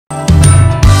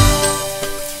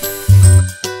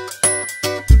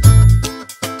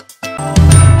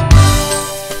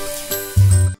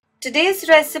Today's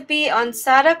recipe on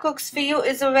Sara Cooks For You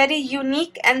is a very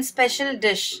unique and special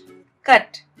dish,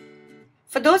 Cutt.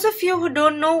 For those of you who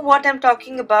don't know what I'm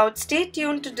talking about, stay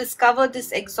tuned to discover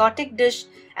this exotic dish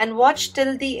and watch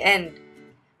till the end.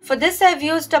 For this I've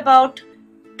used about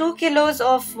 2 kilos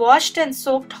of washed and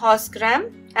soaked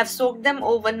horsegram. I've soaked them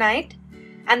overnight,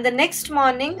 and the next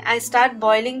morning I start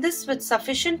boiling this with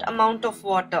sufficient amount of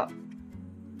water.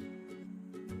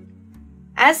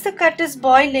 As the cutt is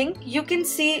boiling, you can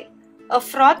see a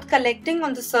froth collecting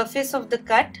on the surface of the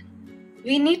cutt.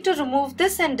 We need to remove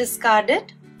this and discard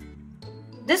it.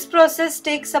 This process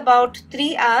takes about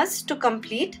 3 hours to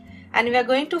complete, and we are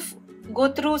going to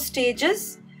go through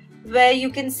stages where you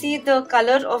can see the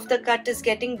color of the cutt is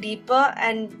getting deeper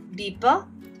and deeper.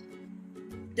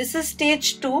 This is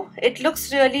stage 2. It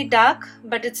looks really dark,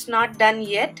 but it's not done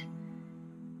yet.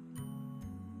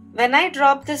 When I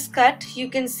drop this cutt, you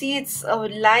can see it's a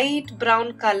light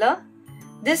brown color.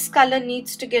 This color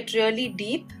needs to get really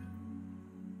deep.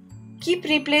 Keep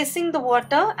replacing the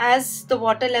water as the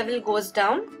water level goes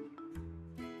down.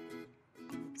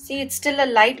 See, it's still a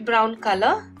light brown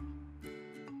color.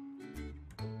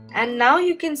 And now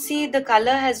you can see the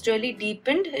color has really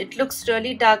deepened. It looks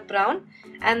really dark brown,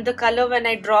 and the color when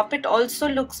I drop it also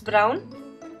looks brown.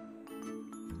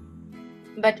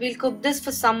 But we'll cook this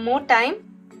for some more time.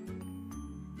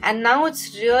 And now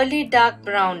it's really dark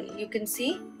brown, you can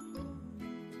see.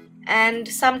 And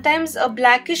sometimes a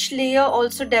blackish layer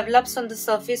also develops on the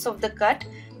surface of the cutt.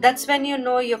 That's when you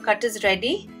know your cutt is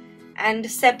ready. And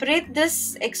separate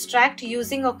this extract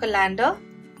using a colander.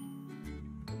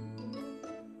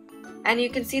 And you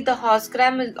can see the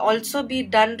horsegram will also be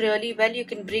done really well. You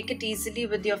can break it easily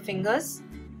with your fingers.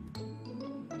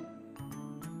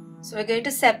 So we're going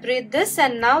to separate this,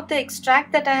 and now the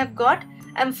extract that I have got,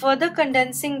 I'm further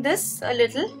condensing this a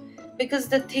little, because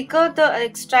the thicker the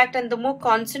extract and the more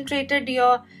concentrated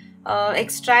your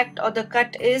extract or the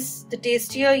cutt is, the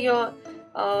tastier your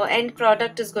end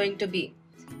product is going to be.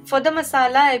 For the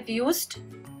masala, I've used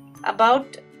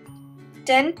about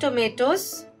 10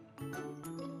 tomatoes,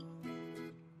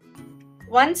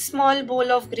 1 small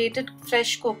bowl of grated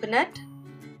fresh coconut,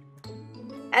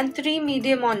 and 3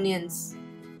 medium onions.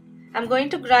 I'm going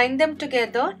to grind them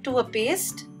together to a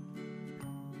paste,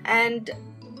 and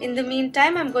in the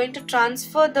meantime I'm going to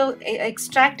transfer the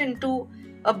extract into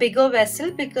a bigger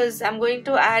vessel, because I'm going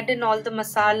to add in all the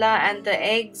masala and the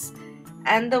eggs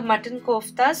and the mutton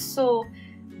koftas, so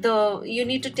you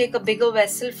need to take a bigger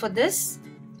vessel for this.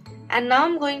 And now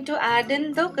I'm going to add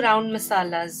in the ground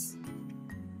masalas.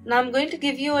 Now I'm going to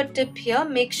give you a tip here.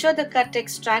 Make sure the cutt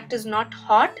extract is not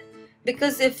hot,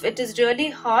 because if it is really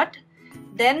hot,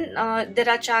 then there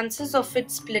are chances of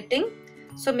it splitting.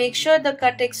 So make sure the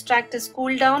cutt extract is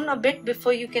cooled down a bit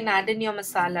before you can add in your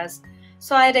masalas.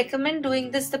 So I recommend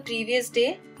doing this the previous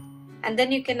day, and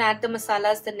then you can add the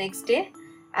masalas the next day.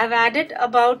 I've added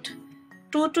about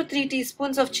 2 to 3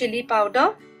 teaspoons of chili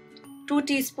powder, 2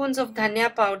 teaspoons of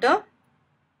dhania powder,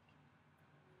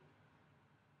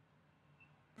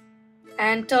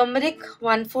 and turmeric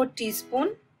 1/4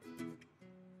 teaspoon,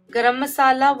 garam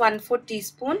masala 1/4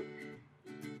 teaspoon,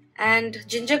 and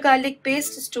ginger garlic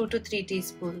paste is 2 to 3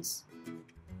 teaspoons.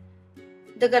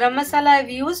 The garam masala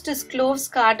I've used is cloves,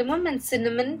 cardamom and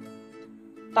cinnamon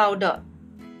powder,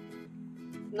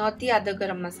 not the other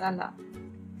garam masala.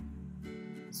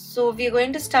 So we're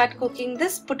going to start cooking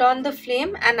this. Put on the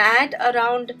flame and add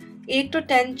around 8 to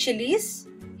 10 chilies.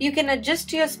 You can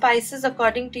adjust your spices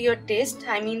according to your taste,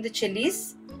 I mean the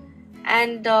chilies.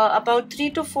 And about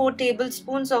 3 to 4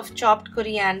 tablespoons of chopped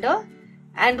coriander,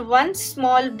 and 1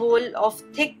 small bowl of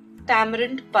thick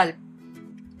tamarind pulp,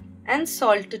 and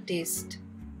salt to taste.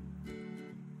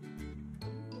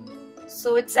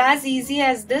 So it's as easy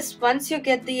as this. Once you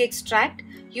get the extract,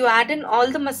 you add in all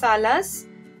the masalas.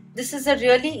 This is a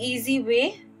really easy way,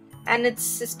 and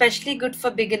it's especially good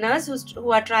for beginners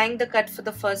who are trying the cutt for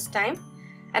the first time.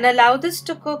 And allow this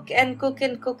to cook and cook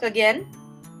and cook again.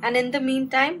 And in the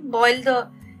meantime, boil the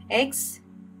eggs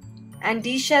and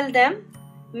deshell them.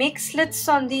 Make slits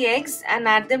on the eggs and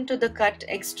add them to the cutt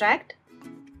extract.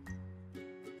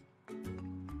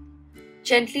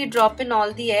 Gently drop in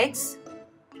all the eggs.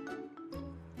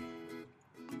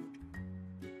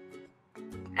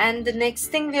 And the next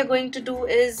thing we are going to do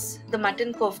is the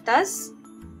mutton koftas.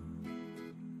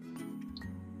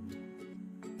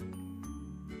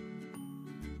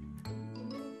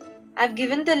 I've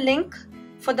given the link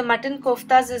for the mutton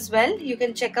koftas as well. You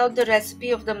can check out the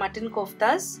recipe of the mutton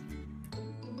koftas.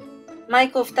 My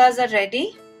koftas are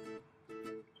ready.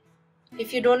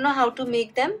 If you don't know how to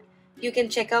make them, you can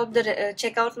check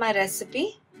out my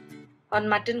recipe on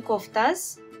mutton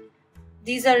koftas.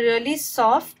 These are really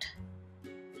soft,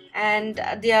 and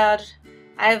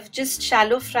I've just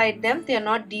shallow fried them. They are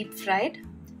not deep fried,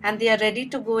 and they are ready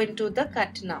to go into the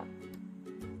Kutt now.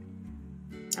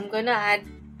 I'm going to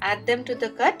add them to the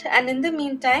Kutt, and in the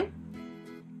meantime,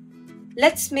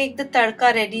 let's make the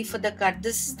tadka ready for the Kutt.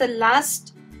 This is the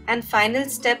last and final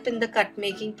step in the Kutt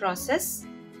making process.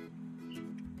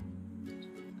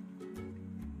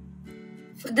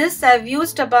 For this, I've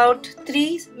used about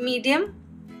 3 medium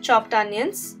chopped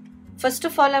onions. First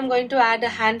of all, I'm going to add a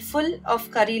handful of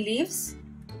curry leaves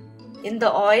in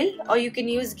the oil, or you can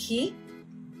use ghee,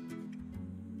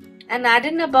 and add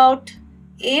in about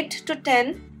 8 to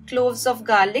 10 cloves of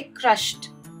garlic crushed.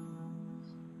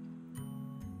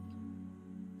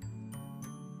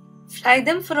 Fry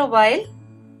them for a while,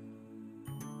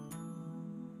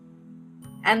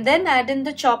 and then add in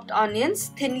the chopped onions,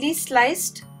 thinly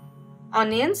sliced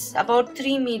onions, about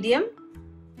 3 medium.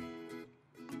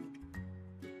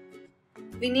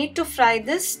 We need to fry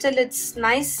this till it's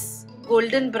nice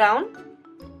golden brown.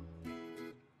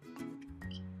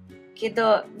 Okay,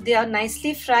 they are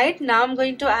nicely fried. Now I'm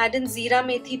going to add in Jeera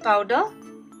Methi powder,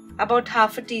 about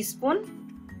half a teaspoon.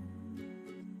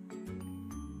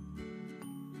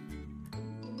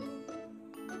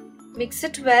 Mix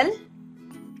it well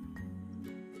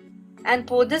and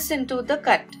pour this into the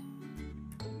Kutt.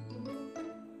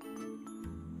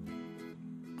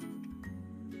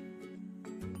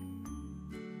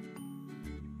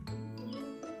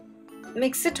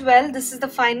 Mix it well. This is the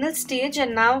final stage,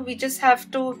 and now we just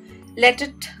have to let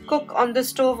it cook on the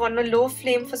stove on a low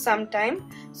flame for some time,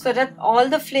 so that all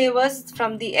the flavors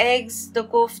from the eggs, the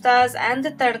koftas and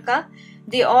the tadka,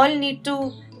 they all need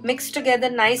to mix together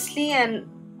nicely, and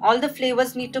all the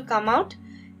flavors need to come out.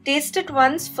 Taste it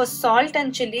once for salt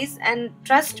and chilies, and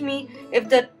trust me, if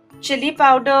the chili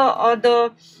powder or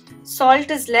the salt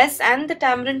is less and the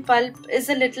tamarind pulp is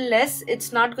a little less,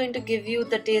 it's not going to give you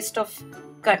the taste of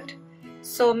Kutt.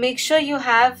 So make sure you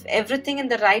have everything in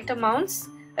the right amounts.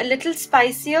 A little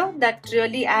spicier, that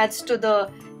really adds to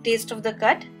the taste of the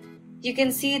Kutt. You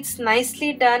can see it's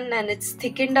nicely done and it's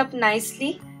thickened up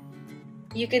nicely.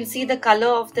 You can see the color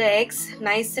of the eggs,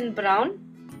 nice and brown.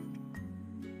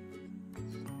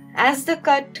 As the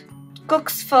Kutt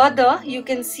cooks further, you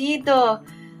can see the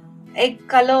egg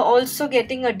color also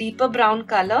getting a deeper brown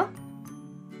color.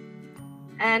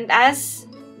 And as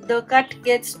the Kutt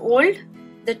gets old,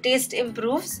 the taste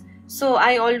improves. So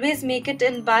I always make it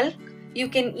in bulk. You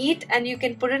can eat and you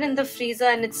can put it in the freezer,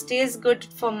 and it stays good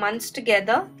for months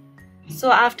together.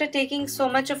 So after taking so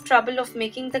much of trouble of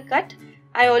making the Kutt,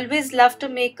 I always love to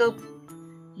make a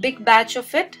big batch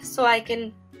of it, so I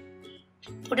can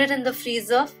put it in the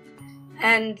freezer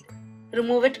and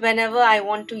remove it whenever I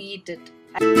want to eat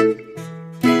it.